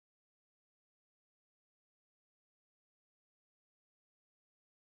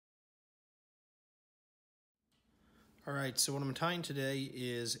All right, so what I'm tying today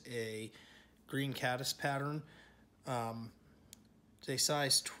is a green caddis pattern. It's a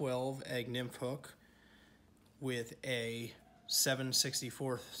size 12 egg nymph hook with a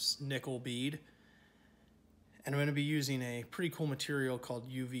 7/64 nickel bead. And I'm going to be using a pretty cool material called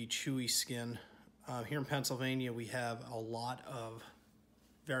UV Chewee skin. Here in Pennsylvania, we have a lot of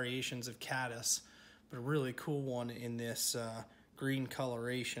variations of caddis, but a really cool one in this green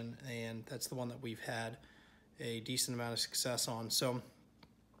coloration, and that's the one that we've had a decent amount of success on. So I'm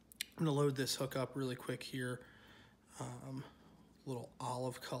going to load this hook up really quick here. Little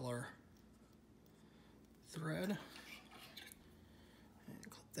olive color thread, and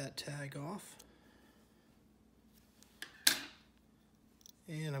clip that tag off.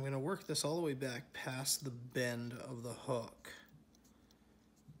 And I'm going to work this all the way back past the bend of the hook,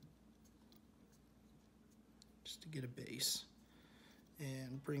 just to get a base,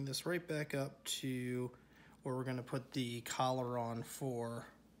 and bring this right back up to where we're going to put the collar on for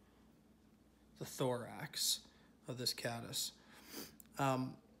the thorax of this caddis.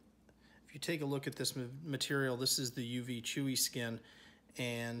 If you take a look at this material, this is the UV Chewee skin,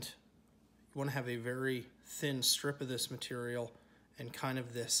 and you want to have a very thin strip of this material and kind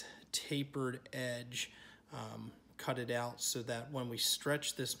of this tapered edge cut it out so that when we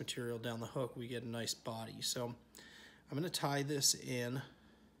stretch this material down the hook, we get a nice body. So I'm going to tie this in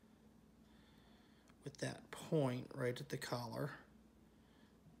with that point right at the collar.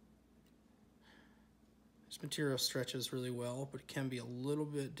 This material stretches really well, but it can be a little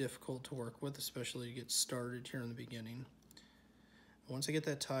bit difficult to work with, especially to get started here in the beginning. Once I get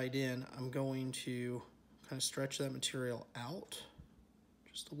that tied in, I'm going to kind of stretch that material out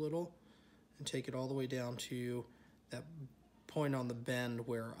just a little and take it all the way down to that point on the bend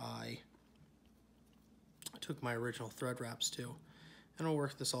where I took my original thread wraps to. And I'll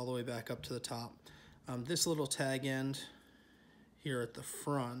work this all the way back up to the top. This little tag end here at the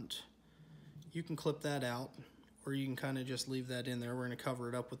front, you can clip that out, or you can kind of just leave that in there. We're going to cover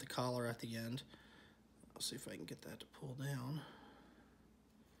it up with the collar at the end. I'll see if I can get that to pull down.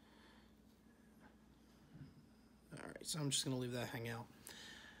 All right, so I'm just going to leave that hang out.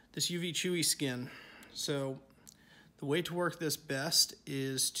 This UV Chewee skin, so the way to work this best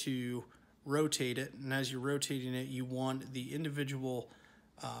is to rotate it, and as you're rotating it, you want the individual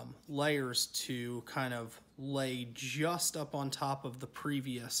layers to kind of lay just up on top of the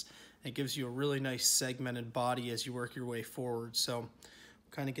previous. It gives you a really nice segmented body as you work your way forward. So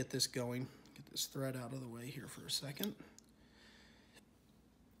kind of get this going. Get this thread out of the way here for a second.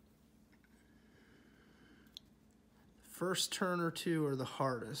 First turn or two are the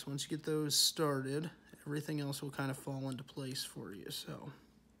hardest. Once you get those started, everything else will kind of fall into place for you.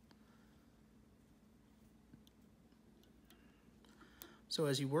 So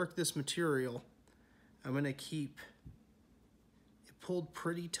as you work this material, I'm going to keep it pulled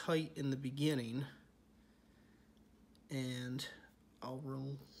pretty tight in the beginning, and I'll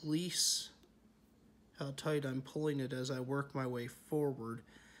release how tight I'm pulling it as I work my way forward,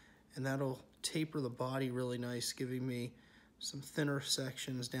 and that'll taper the body really nice, giving me some thinner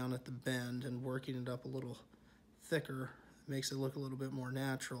sections down at the bend, and working it up a little thicker makes it look a little bit more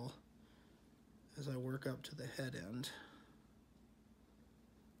natural as I work up to the head end.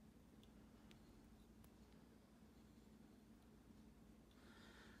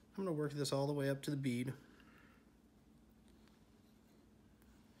 I'm going to work this all the way up to the bead.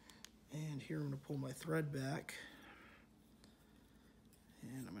 And here I'm going to pull my thread back.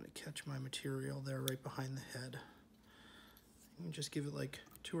 And I'm going to catch my material there right behind the head. You can just give it like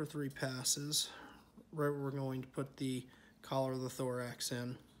 2 or 3 passes, right where we're going to put the collar of the thorax in.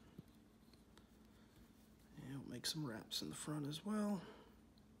 And I'll make some wraps in the front as well.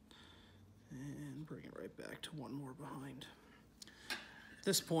 And bring it right back to one more behind. At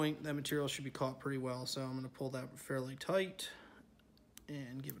this point, that material should be caught pretty well, so I'm going to pull that fairly tight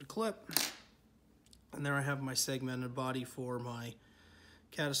and give it a clip. And there I have my segmented body for my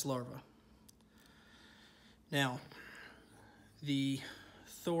caddis larva. Now, the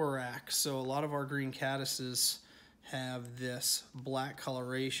thorax, so a lot of our green caddises have this black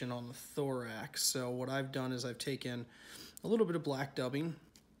coloration on the thorax. So what I've done is I've taken a little bit of black dubbing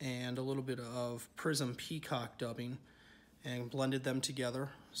and a little bit of prism peacock dubbing and blended them together.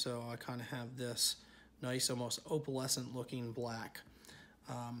 So I kind of have this nice, almost opalescent looking black.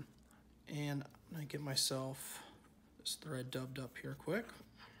 And I get myself this thread dubbed up here quick.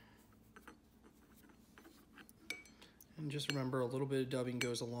 And just remember, a little bit of dubbing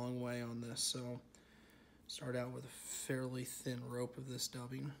goes a long way on this. So start out with a fairly thin rope of this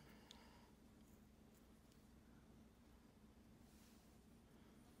dubbing.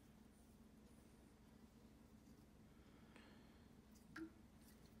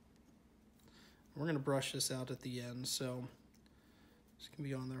 We're going to brush this out at the end, so it's going to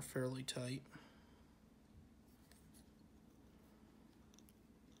be on there fairly tight.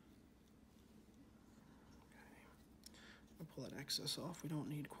 I'll pull that excess off. We don't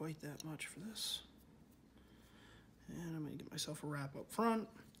need quite that much for this. And I'm going to get myself a wrap up front.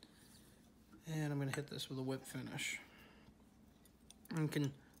 And I'm going to hit this with a whip finish. And you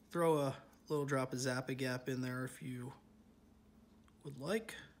can throw a little drop of Zap-A-Gap in there if you would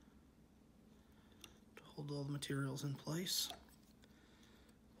like to hold all the materials in place.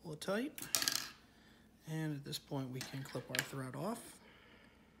 Pull it tight. And at this point we can clip our thread off.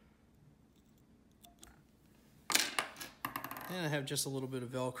 And I have just a little bit of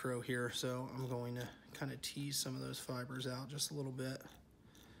Velcro here, so I'm going to kind of tease some of those fibers out just a little bit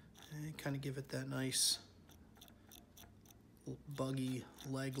and kind of give it that nice buggy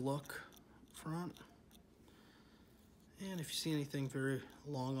leg look front. And if you see anything very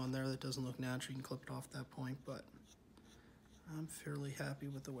long on there that doesn't look natural, you can clip it off that point, but I'm fairly happy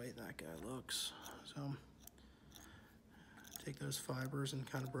with the way that guy looks. So take those fibers and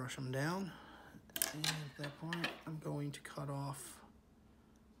kind of brush them down. And at that point, I'm going to cut off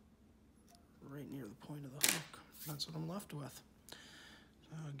right near the point of the hook. That's what I'm left with.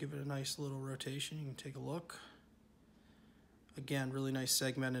 So I'll give it a nice little rotation. You can take a look. Again, really nice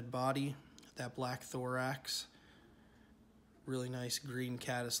segmented body, that black thorax, really nice green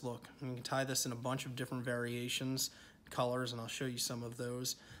caddis look. And you can tie this in a bunch of different variations, colors, and I'll show you some of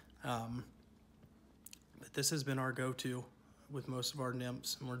those. But this has been our go-to with most of our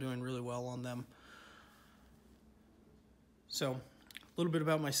nymphs, and we're doing really well on them. So, a little bit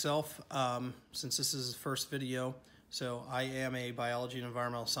about myself, since this is the first video. So I am a biology and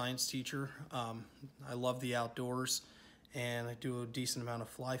environmental science teacher. I love the outdoors, and I do a decent amount of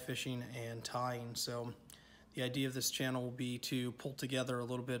fly fishing and tying. So the idea of this channel will be to pull together a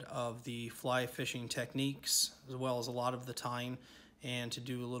little bit of the fly fishing techniques, as well as a lot of the tying, and to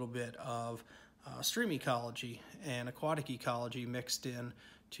do a little bit of stream ecology and aquatic ecology mixed in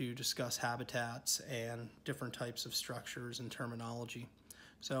to discuss habitats and different types of structures and terminology.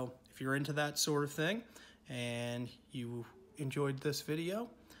 So if you're into that sort of thing and you enjoyed this video,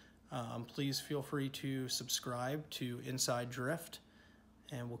 please feel free to subscribe to Inside Drift,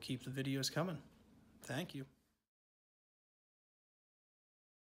 and we'll keep the videos coming. Thank you.